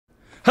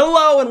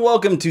Hello and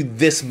welcome to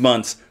this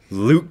month's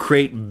Loot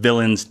Crate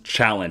Villains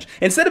Challenge.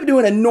 Instead of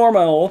doing a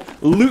normal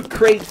Loot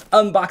Crate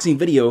unboxing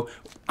video,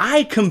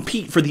 I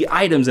compete for the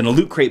items in a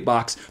Loot Crate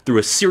box through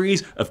a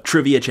series of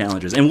trivia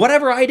challenges. And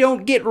whatever I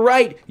don't get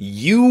right,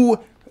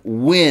 you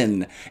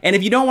win. And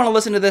if you don't want to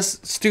listen to this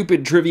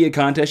stupid trivia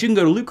contest, you can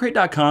go to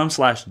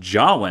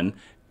lootcrate.com/Jawiin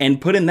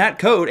and put in that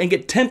code and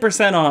get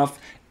 10% off.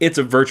 It's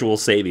a virtual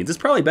savings. It's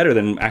probably better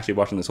than actually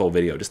watching this whole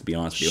video, just to be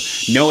honest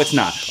with you. No, it's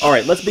not. All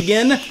right, let's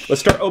begin. Let's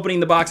start opening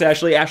the box,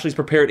 Ashley. Ashley's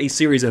prepared a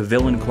series of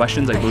villain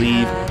questions. I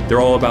believe they're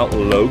all about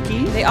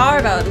Loki. They are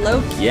about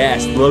Loki.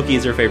 Yes, Loki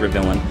is her favorite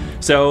villain.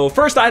 So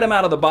first item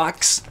out of the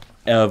box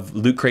of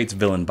Loot Crate's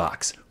villain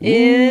box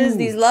is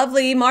these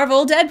lovely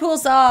Marvel Deadpool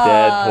socks.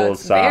 Deadpool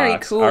socks. Very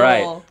cool. All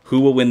right, who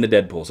will win the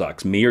Deadpool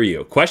socks, me or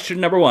you? Question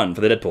number one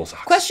for the Deadpool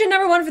socks. Question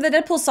number one for the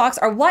Deadpool socks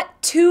are: what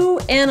two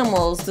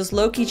animals does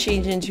Loki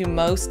change into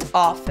most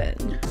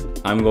often?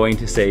 I'm going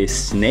to say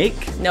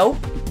snake. Nope.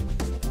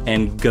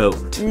 And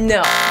goat.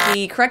 No.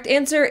 The correct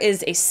answer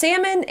is a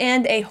salmon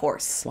and a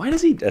horse. Why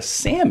does he a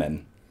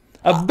salmon?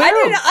 A bear.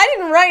 I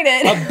didn't write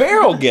it. A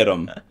bear will get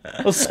him.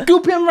 We'll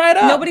scoop him right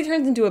up. Nobody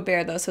turns into a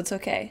bear though, so it's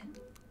okay.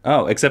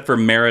 Oh, except for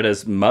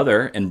Merida's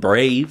mother and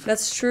Brave.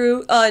 That's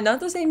true. Not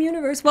the same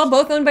universe. Well,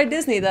 both owned by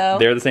Disney though.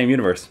 They're the same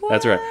universe. What?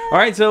 That's right. All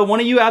right, so one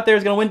of you out there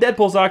is gonna win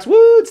Deadpool socks.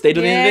 Woo! Stay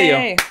to the end of the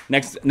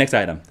video. Next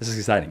item. This is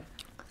exciting.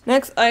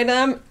 Next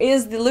item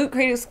is the Loot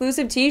Crate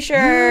exclusive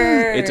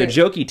T-shirt. It's a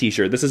jokey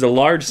T-shirt. This is a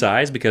large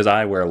size because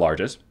I wear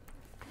larges.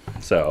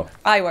 So.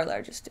 I wear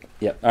larges too.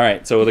 Yep. All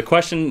right. So the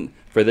question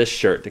for this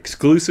shirt,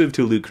 exclusive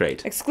to Loot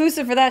Crate.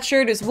 Exclusive for that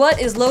shirt is: what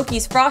is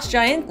Loki's frost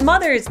giant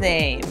mother's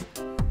name?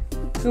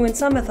 Who in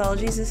some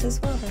mythologies is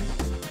his mother?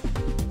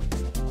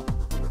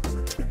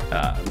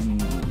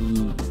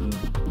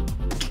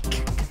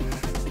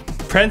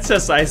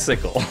 Princess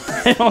Icicle.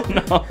 I don't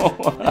know.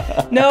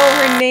 No,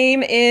 her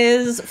name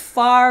is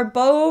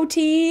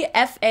Farbauti,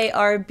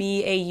 F-A-R-B-A-U-T-I.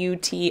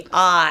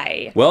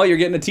 Well, you're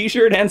getting a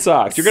T-shirt and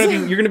socks.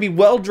 You're gonna be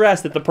well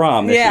dressed at the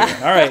prom this year.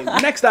 All right,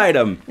 next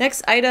item.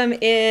 Next item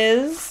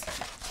is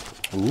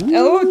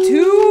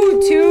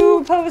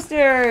two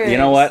posters. You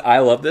know what? I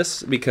love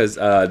this because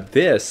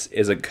this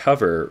is a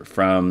cover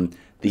from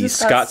the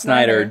Scott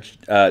Snyder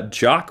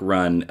jock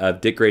run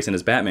of Dick Grayson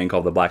as Batman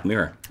called The Black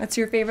Mirror. That's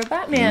your favorite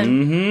Batman.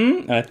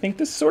 Mm-hmm. I think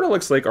this sort of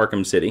looks like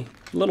Arkham City.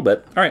 A little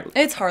bit. All right.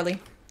 It's Harley.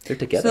 They're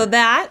together. So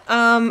that,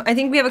 I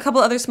think we have a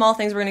couple other small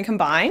things we're going to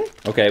combine.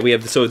 Okay, we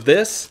have, so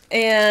this.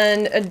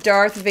 And a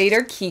Darth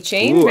Vader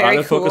keychain. Ooh, very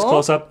out of cool. focus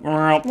close up.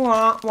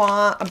 Wah,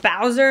 wah. A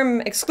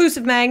Bowser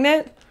exclusive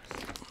magnet.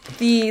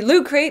 The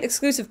Loot Crate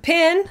exclusive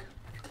pin.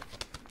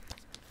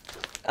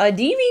 A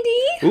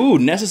DVD. Ooh,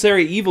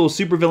 Necessary Evil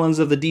Supervillains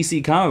of the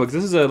DC comic books.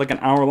 This is like an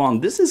hour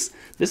long. This is a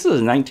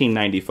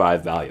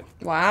 1995 value.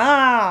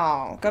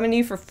 Wow, coming to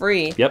you for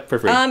free. Yep, for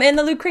free. And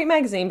the Loot Crate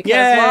magazine, because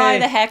Yay! why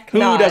the heck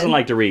not? Who doesn't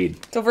like to read?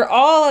 So for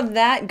all of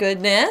that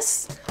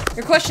goodness,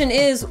 your question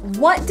is: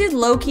 what did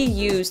Loki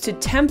use to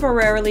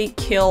temporarily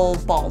kill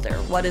Balder?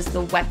 What is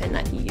the weapon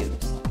that he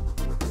used?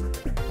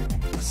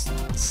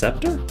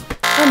 Scepter?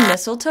 A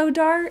mistletoe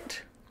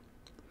dart?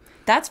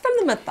 That's from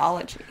the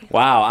mythology.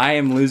 Wow, I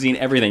am losing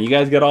everything. You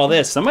guys get all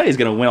this. Somebody's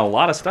going to win a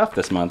lot of stuff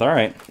this month. All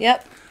right.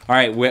 Yep. All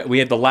right, we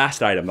have the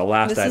last item. The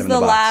last item in the box. This is the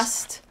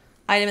last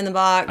item in the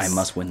box. I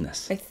must win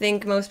this. I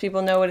think most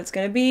people know what it's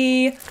going to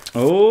be.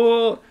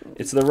 Oh,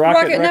 it's the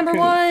Rocket Raccoon number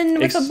one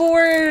with a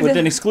board. With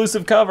an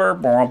exclusive cover.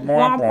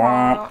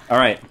 All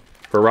right,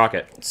 for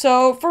Rocket.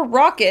 So for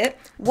Rocket,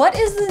 what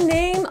is the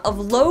name of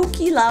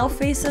Loki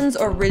Laufeysen's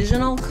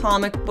original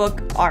comic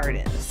book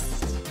artist?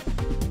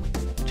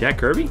 Jack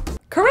Kirby?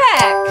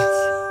 Correct!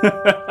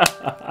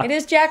 It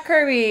is Jack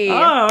Kirby.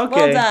 Oh, okay.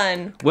 Well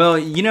done. Well,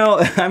 you know,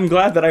 I'm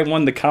glad that I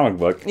won the comic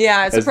book.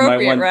 Yeah, it's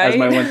appropriate, right? As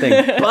my one thing.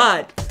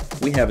 But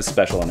we have a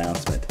special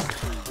announcement.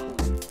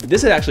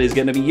 This actually is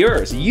going to be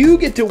yours. You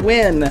get to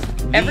win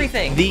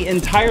everything. The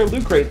entire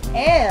Loot Crate.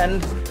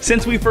 And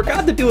since we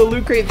forgot to do a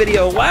Loot Crate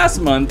video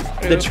last month,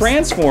 the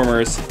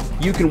Transformers,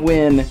 you can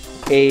win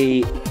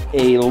a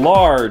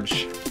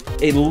large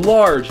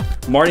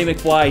Marty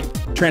McFly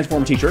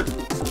Transformer t-shirt.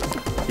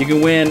 You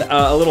can win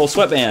a little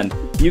sweatband.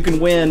 You can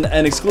win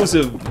an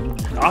exclusive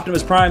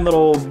Optimus Prime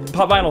little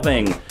pop vinyl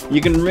thing.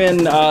 You can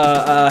win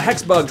a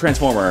Hexbug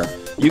Transformer.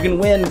 You can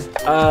win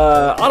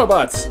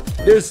Autobots.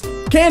 There's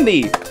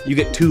candy. You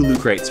get 2 Loot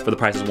Crates for the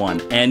price of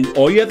 1. And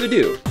all you have to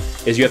do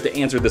is you have to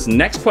answer this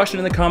next question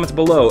in the comments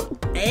below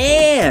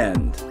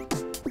and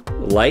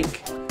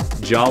like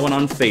Jawiin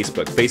on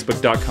Facebook,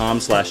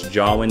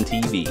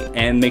 facebook.com/JawiinTV,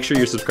 and make sure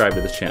you're subscribed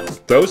to this channel.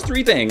 Those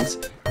 3 things,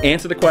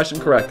 answer the question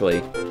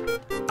correctly,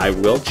 I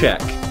will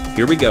check.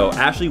 Here we go.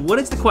 Ashley, what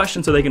is the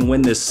question so they can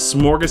win this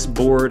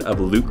smorgasbord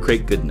of Loot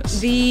Crate goodness?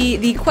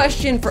 The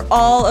question for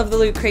all of the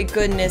Loot Crate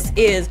goodness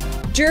is: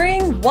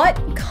 during what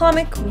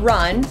comic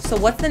run, so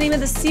what's the name of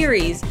the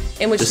series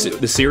in which...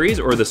 The series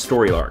or the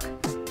story arc?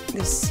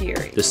 The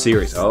series. The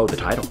series. Oh, the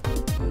title.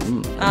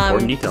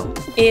 Important detail.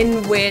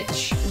 In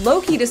which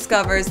Loki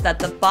discovers that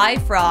the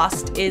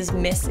Bifrost is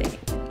missing.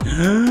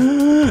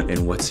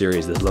 In what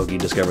series does Loki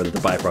discover that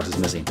the Bifrost is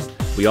missing?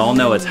 We all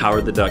know it's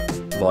Howard the Duck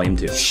Volume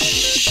 2.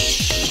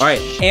 All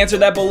right, answer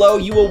that below.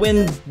 You will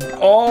win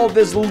all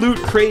this Loot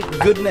Crate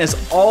goodness,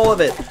 all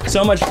of it.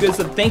 So much good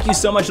stuff. Thank you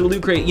so much to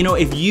Loot Crate. You know,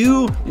 if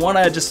you want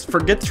to just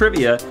forget the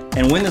trivia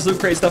and win this Loot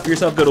Crate stuff for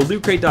yourself, go to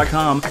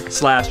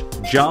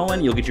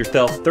lootcrate.com/Jawiin. You'll get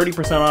yourself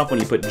 30% off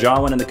when you put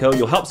Jawiin in the code.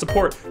 You'll help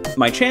support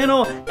my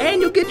channel,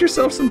 and you'll get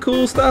yourself some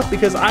cool stuff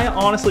because I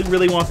honestly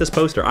really want this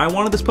poster. I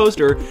wanted this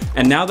poster,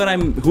 and now that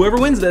whoever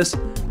wins this,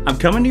 I'm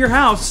coming to your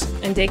house.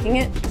 And taking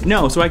it?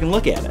 No, so I can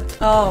look at it.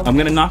 Oh. I'm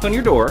gonna knock on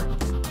your door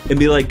and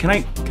be like, can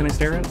I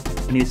stare at it?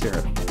 I need to stare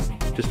at it.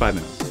 Just 5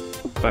 minutes.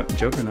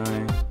 Joker and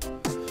I,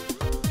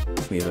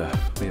 we have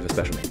a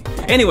special meeting.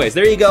 Anyways,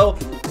 there you go.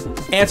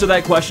 Answer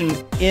that question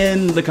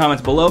in the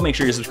comments below. Make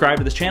sure you're subscribed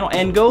to this channel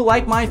and go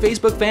like my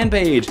Facebook fan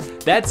page.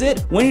 That's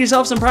it. Win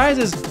yourself some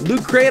prizes.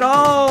 Loot Crate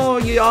all,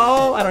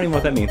 y'all. I don't even know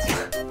what that means.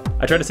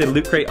 I tried to say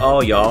Loot Crate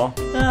all, y'all.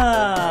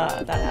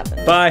 That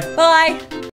happened. Bye. Bye.